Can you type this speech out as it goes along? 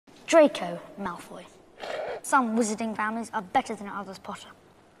Draco Malfoy. Some wizarding families are better than others, Potter.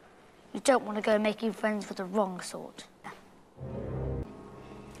 You don't want to go making friends with the wrong sort.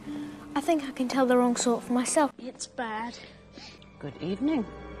 I think I can tell the wrong sort for myself. It's bad. Good evening.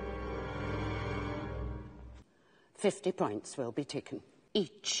 50 points will be taken,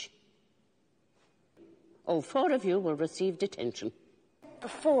 each. All 4 of you will receive detention. The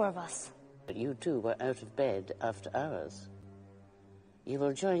 4 of us. But you two were out of bed after hours. You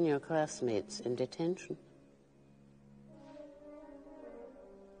will join your classmates in detention.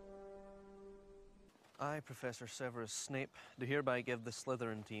 I, Professor Severus Snape, do hereby give the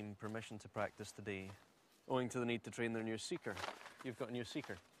Slytherin team permission to practice today, owing to the need to train their new Seeker. You've got a new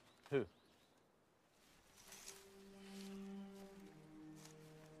Seeker. Who?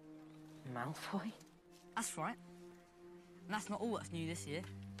 Malfoy? That's right. And that's not all that's new this year.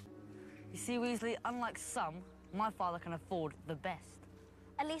 You see, Weasley, unlike some, my father can afford the best.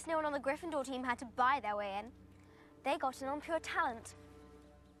 At least no one on the Gryffindor team had to buy their way in. They got in on pure talent.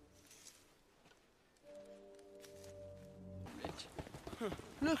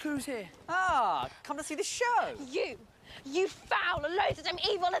 Look who's here. Ah, come to see the show. You foul, loathsome,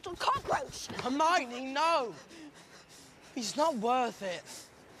 evil little cockroach! Hermione, no! He's not worth it.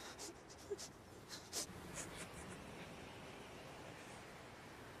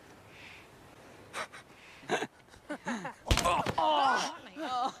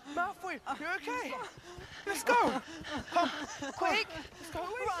 Malfoy, you okay? Let's go. Quick, let's go.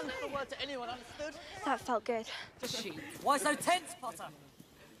 Run, not a word to anyone, understood? That felt good. She. Why so tense, Potter?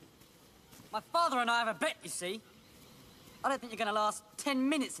 My father and I have a bet, you see. I don't think you're going to last 10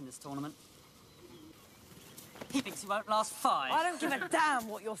 minutes in this tournament. He thinks you won't last 5. I don't give a damn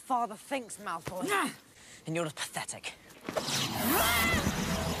what your father thinks, Malfoy. And you're just pathetic.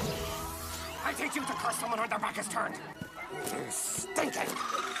 I teach you to curse someone when their back is turned. You stinking,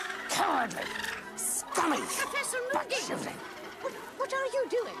 cowardly, scummy, Professor butt-shooting. What are you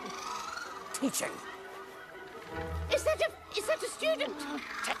doing? Teaching. Is that a student?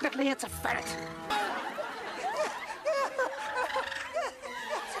 Technically, it's a ferret.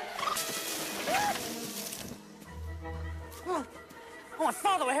 Oh, my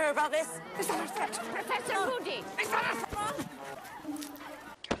father will hear about this. Is that a threat? Professor Moody! Is that a threat?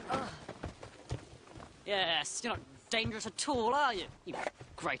 Yes, you're not dangerous at all, are you? You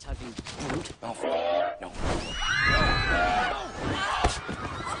great ugly brute. No.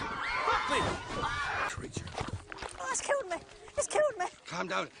 Creature. Oh, it's killed me. It's killed me. Calm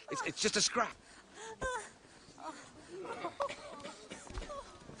down. It's just a scrap.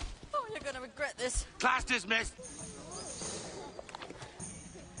 Oh, you're going to regret this. Class dismissed.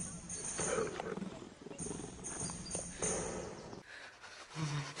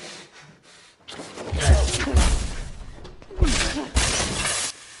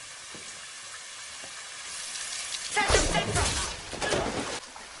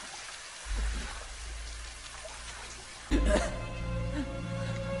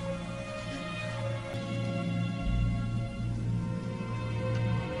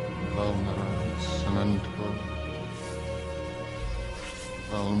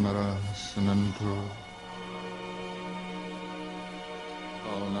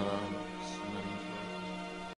 Valnara,